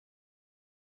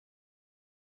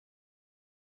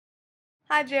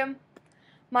Hi, Jim.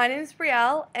 My name is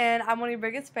Brielle, and I'm one of your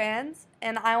biggest fans,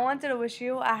 and I wanted to wish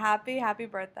you a happy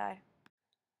birthday.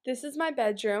 This is my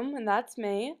bedroom, and that's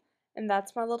me, and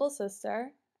that's my little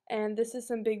sister, and this is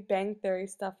some Big Bang Theory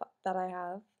stuff that I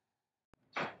have.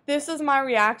 This is my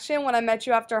reaction when I met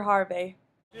you after Harvey.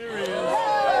 Here he is.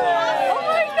 Oh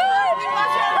my God!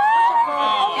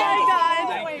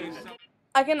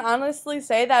 I can honestly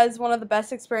say that is one of the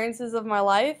best experiences of my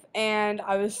life, and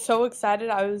I was so excited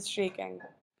I was shaking.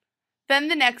 Then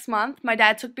the next month, my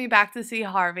dad took me back to see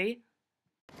Harvey,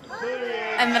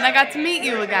 and then I got to meet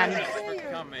you again.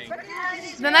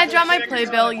 Then I dropped my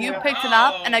playbill, you picked it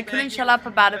up, and I couldn't shut up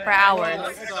about it for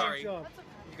hours. Sorry.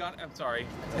 I'm sorry.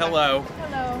 Hello.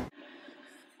 Hello.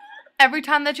 Every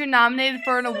time that you're nominated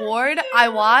for an award, I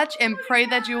watch and pray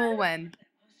that you will win.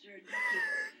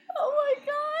 Oh my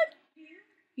God.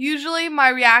 Usually my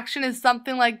reaction is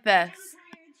something like this.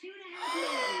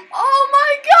 Oh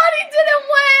my God, he didn't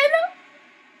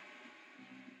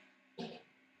win!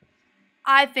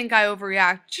 I think I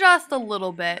overreact just a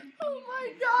little bit. Oh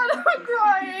my God, I'm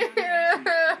crying.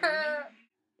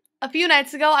 A few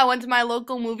nights ago, I went to my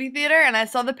local movie theater and I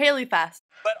saw the Paley Fest.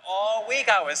 But all week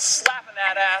I was slapping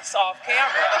that ass off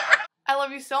camera. I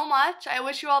love you so much. I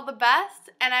wish you all the best,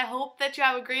 and I hope that you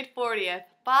have a great 40th.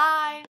 Bye.